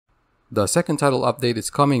The second title update is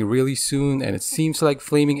coming really soon, and it seems like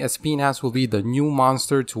Flaming ESPINAS will be the new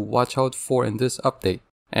monster to watch out for in this update.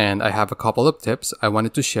 And I have a couple of tips I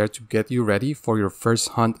wanted to share to get you ready for your first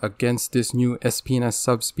hunt against this new ESPINAS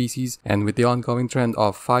subspecies, and with the ongoing trend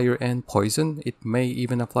of fire and poison, it may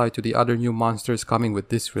even apply to the other new monsters coming with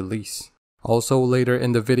this release. Also, later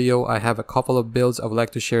in the video, I have a couple of builds I would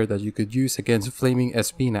like to share that you could use against Flaming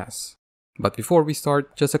ESPINAS. But before we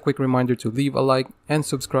start, just a quick reminder to leave a like and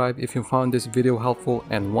subscribe if you found this video helpful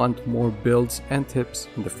and want more builds and tips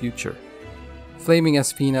in the future. Flaming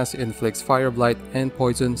ESPINAS inflicts fire, blight, and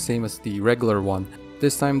poison, same as the regular one.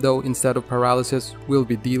 This time though, instead of paralysis, we'll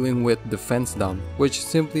be dealing with defense down, which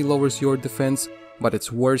simply lowers your defense, but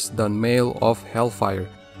it's worse than Mail of Hellfire.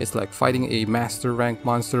 It's like fighting a master rank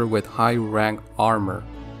monster with high rank armor.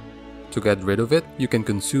 To get rid of it, you can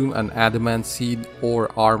consume an adamant seed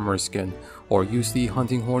or armor skin, or use the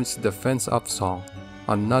Hunting Horn's defense up song.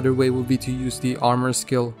 Another way will be to use the armor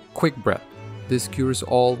skill Quick Breath. This cures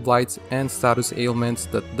all blights and status ailments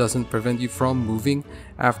that doesn't prevent you from moving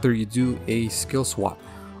after you do a skill swap.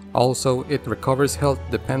 Also, it recovers health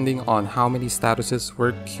depending on how many statuses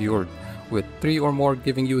were cured, with 3 or more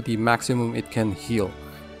giving you the maximum it can heal.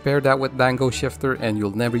 Pair that with Dango Shifter and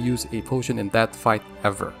you'll never use a potion in that fight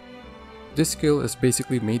ever. This skill is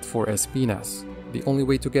basically made for ESPINAS. The only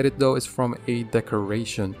way to get it though is from a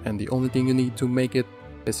decoration, and the only thing you need to make it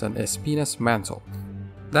is an ESPINAS mantle.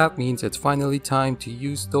 That means it's finally time to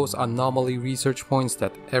use those anomaly research points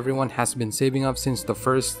that everyone has been saving up since the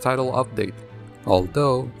first title update.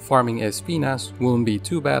 Although, farming ESPINAS won't be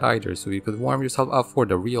too bad either, so you could warm yourself up for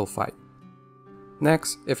the real fight.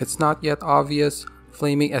 Next, if it's not yet obvious,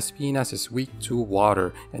 Flaming ESPINAS is weak to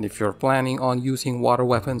water, and if you're planning on using water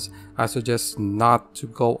weapons, I suggest not to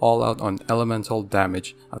go all out on elemental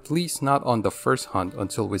damage, at least not on the first hunt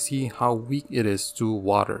until we see how weak it is to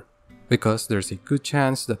water. Because there's a good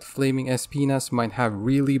chance that Flaming ESPINAS might have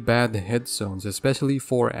really bad hit zones, especially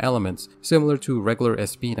for elements, similar to regular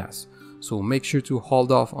ESPINAS. So make sure to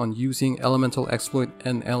hold off on using Elemental Exploit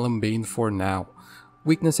and Elembane for now.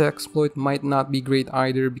 Weakness exploit might not be great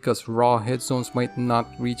either because raw hit zones might not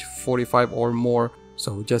reach 45 or more,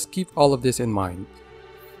 so just keep all of this in mind.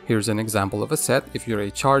 Here's an example of a set if you're a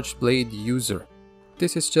Charged Blade user.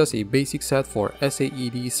 This is just a basic set for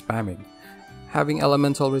SAED spamming. Having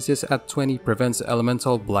elemental resist at 20 prevents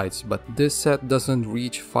elemental blights, but this set doesn't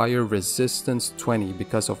reach fire resistance 20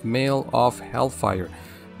 because of Mail of Hellfire.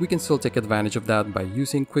 We can still take advantage of that by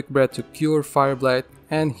using Quick Breath to cure fire blight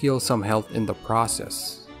and heal some health in the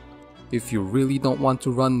process. If you really don't want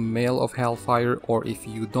to run Mail of Hellfire, or if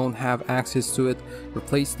you don't have access to it,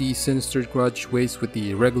 replace the Sinister Grudge waste with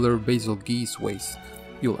the regular Basil Geese waste.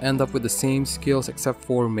 You'll end up with the same skills except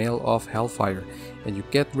for Mail of Hellfire, and you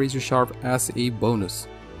get Razor Sharp as a bonus.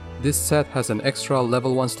 This set has an extra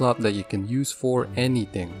level 1 slot that you can use for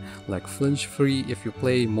anything, like Flinch Free if you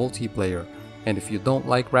play multiplayer. And if you don't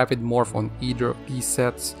like Rapid Morph on either of these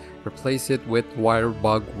sets, replace it with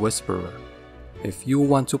Wirebug Whisperer. If you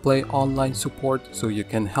want to play online support so you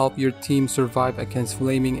can help your team survive against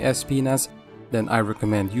Flaming ESPINAS, then I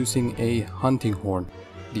recommend using a Hunting Horn.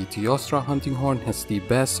 The Teostra Hunting Horn has the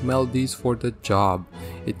best melodies for the job.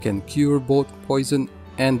 It can cure both poison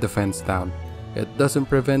and defense down. It doesn't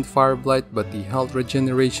prevent fire blight, but the health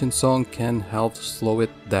regeneration song can help slow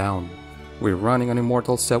it down. We're running an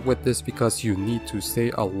immortal set with this because you need to stay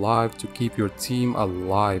alive to keep your team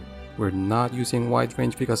alive. We're not using wide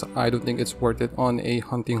range because I don't think it's worth it on a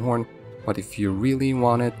Hunting Horn, but if you really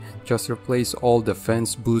want it, just replace all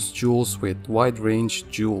defense boost jewels with wide range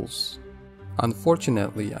jewels.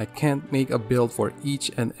 Unfortunately, I can't make a build for each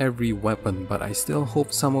and every weapon, but I still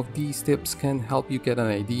hope some of these tips can help you get an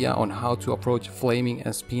idea on how to approach Flaming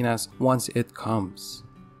ESPINAS once it comes.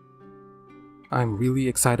 I'm really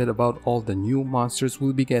excited about all the new monsters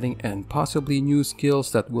we'll be getting and possibly new skills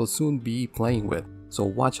that we'll soon be playing with. So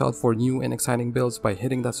watch out for new and exciting builds by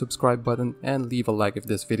hitting that subscribe button and leave a like if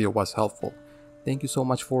this video was helpful. Thank you so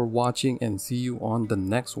much for watching and see you on the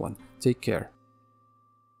next one. Take care.